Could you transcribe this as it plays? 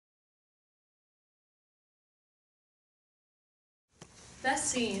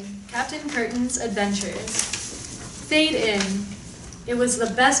Best scene, Captain Curtain's adventures. Fade in. It was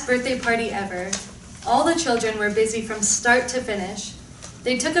the best birthday party ever. All the children were busy from start to finish.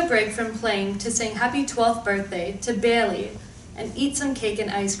 They took a break from playing to sing happy 12th birthday to Bailey and eat some cake and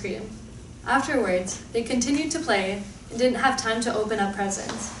ice cream. Afterwards, they continued to play and didn't have time to open up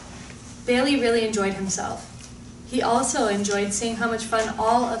presents. Bailey really enjoyed himself. He also enjoyed seeing how much fun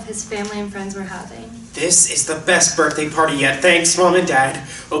all of his family and friends were having. This is the best birthday party yet. Thanks, Mom and Dad.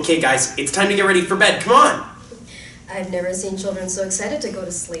 Okay, guys, it's time to get ready for bed. Come on! I've never seen children so excited to go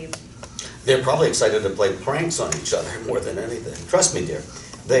to sleep. They're probably excited to play pranks on each other more than anything. Trust me, dear,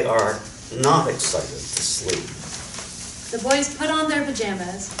 they are not excited to sleep. The boys put on their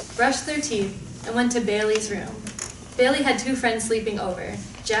pajamas, brushed their teeth, and went to Bailey's room. Bailey had two friends sleeping over,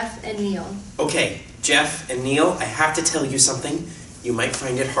 Jeff and Neil. Okay, Jeff and Neil, I have to tell you something. You might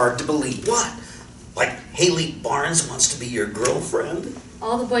find it hard to believe. What? Like Haley Barnes wants to be your girlfriend?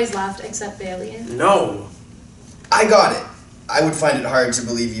 All the boys laughed except Bailey. No. I got it. I would find it hard to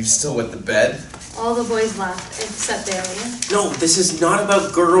believe you still wet the bed. All the boys laughed except Bailey. No, this is not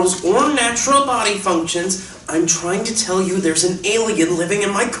about girls or natural body functions. I'm trying to tell you there's an alien living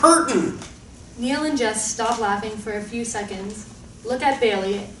in my curtain. Neil and Jess stopped laughing for a few seconds, look at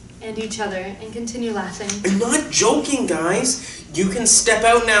Bailey and each other, and continue laughing. I'm not joking, guys. You can step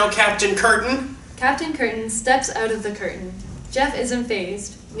out now, Captain Curtain. Captain Curtain steps out of the curtain. Jeff isn't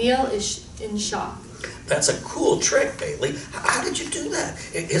fazed. Neil is in shock. That's a cool trick, Bailey. How did you do that?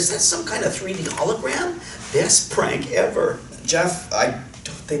 Is that some kind of 3D hologram? Best prank ever. Jeff, I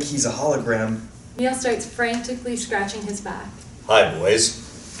don't think he's a hologram. Neil starts frantically scratching his back. Hi,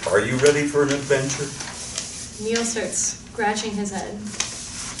 boys. Are you ready for an adventure? Neil starts scratching his head.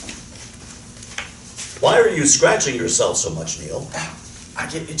 Why are you scratching yourself so much, Neil? I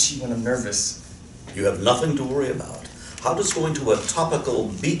get itchy when I'm nervous. You have nothing to worry about. How does going to a tropical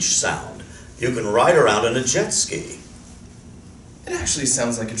beach sound? You can ride around in a jet ski. It actually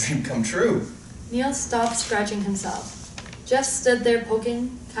sounds like a dream come true. Neil stopped scratching himself. Jeff stood there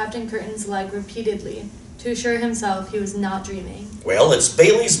poking Captain Curtain's leg repeatedly to assure himself he was not dreaming. Well, it's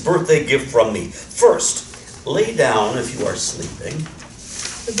Bailey's birthday gift from me. First, lay down if you are sleeping.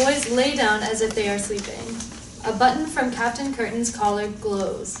 The boys lay down as if they are sleeping. A button from Captain Curtain's collar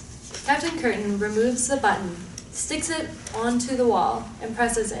glows. Captain Curtain removes the button, sticks it onto the wall, and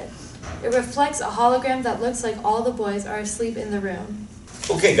presses it. It reflects a hologram that looks like all the boys are asleep in the room.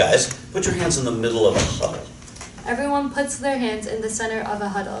 Okay, guys, put your hands in the middle of a huddle. Everyone puts their hands in the center of a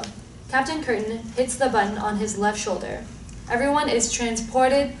huddle. Captain Curtain hits the button on his left shoulder. Everyone is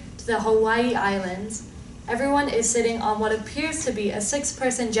transported to the Hawaii Islands. Everyone is sitting on what appears to be a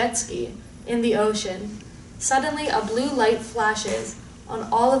 6-person jet ski in the ocean. Suddenly, a blue light flashes on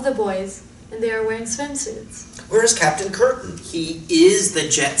all of the boys, and they are wearing swimsuits. Where's Captain Curtain? He is the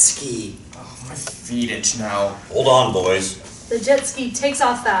jet ski. Oh, my feet itch now. Hold on, boys. The jet ski takes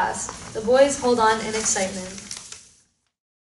off fast. The boys hold on in excitement.